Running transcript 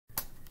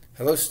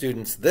Hello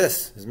students,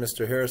 this is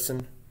Mr.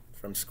 Harrison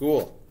from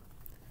school,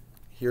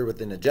 here with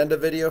an agenda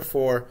video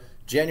for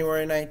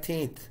January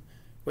 19th,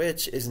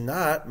 which is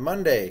not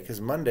Monday,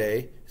 because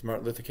Monday is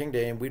Martin Luther King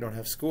Day and we don't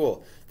have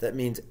school. That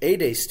means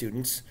A-Day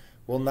students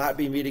will not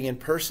be meeting in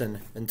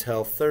person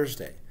until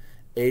Thursday.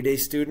 A-Day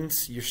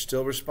students, you're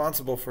still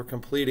responsible for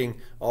completing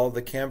all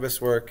the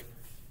Canvas work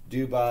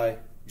due by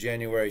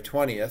January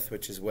 20th,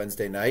 which is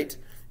Wednesday night.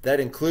 That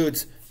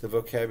includes the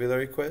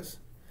vocabulary quiz,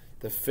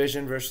 the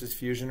fission versus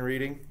fusion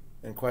reading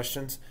and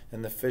questions,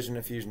 and the fission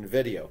and fusion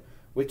video,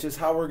 which is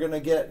how we're going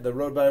to get the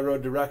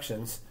road-by-road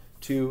directions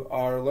to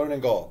our learning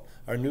goal.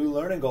 Our new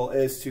learning goal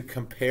is to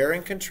compare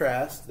and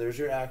contrast, there's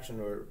your action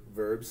or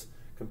verbs,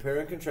 compare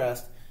and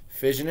contrast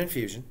fission and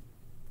fusion,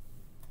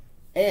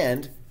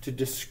 and to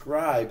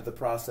describe the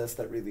process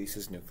that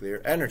releases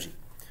nuclear energy.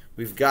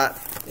 We've got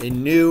a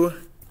new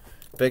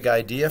big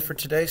idea for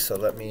today, so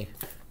let me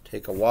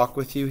take a walk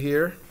with you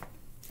here.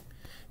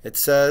 It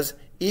says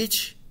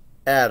each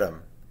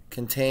atom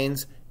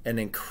contains an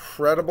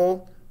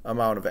incredible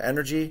amount of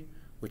energy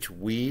which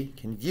we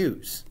can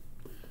use.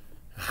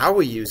 How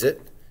we use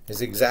it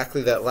is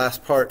exactly that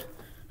last part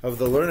of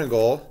the learning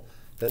goal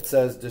that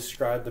says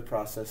describe the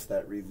process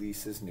that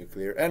releases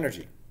nuclear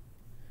energy.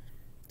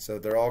 So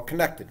they're all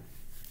connected.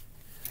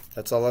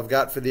 That's all I've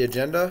got for the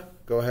agenda.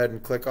 Go ahead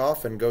and click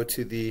off and go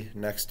to the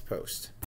next post.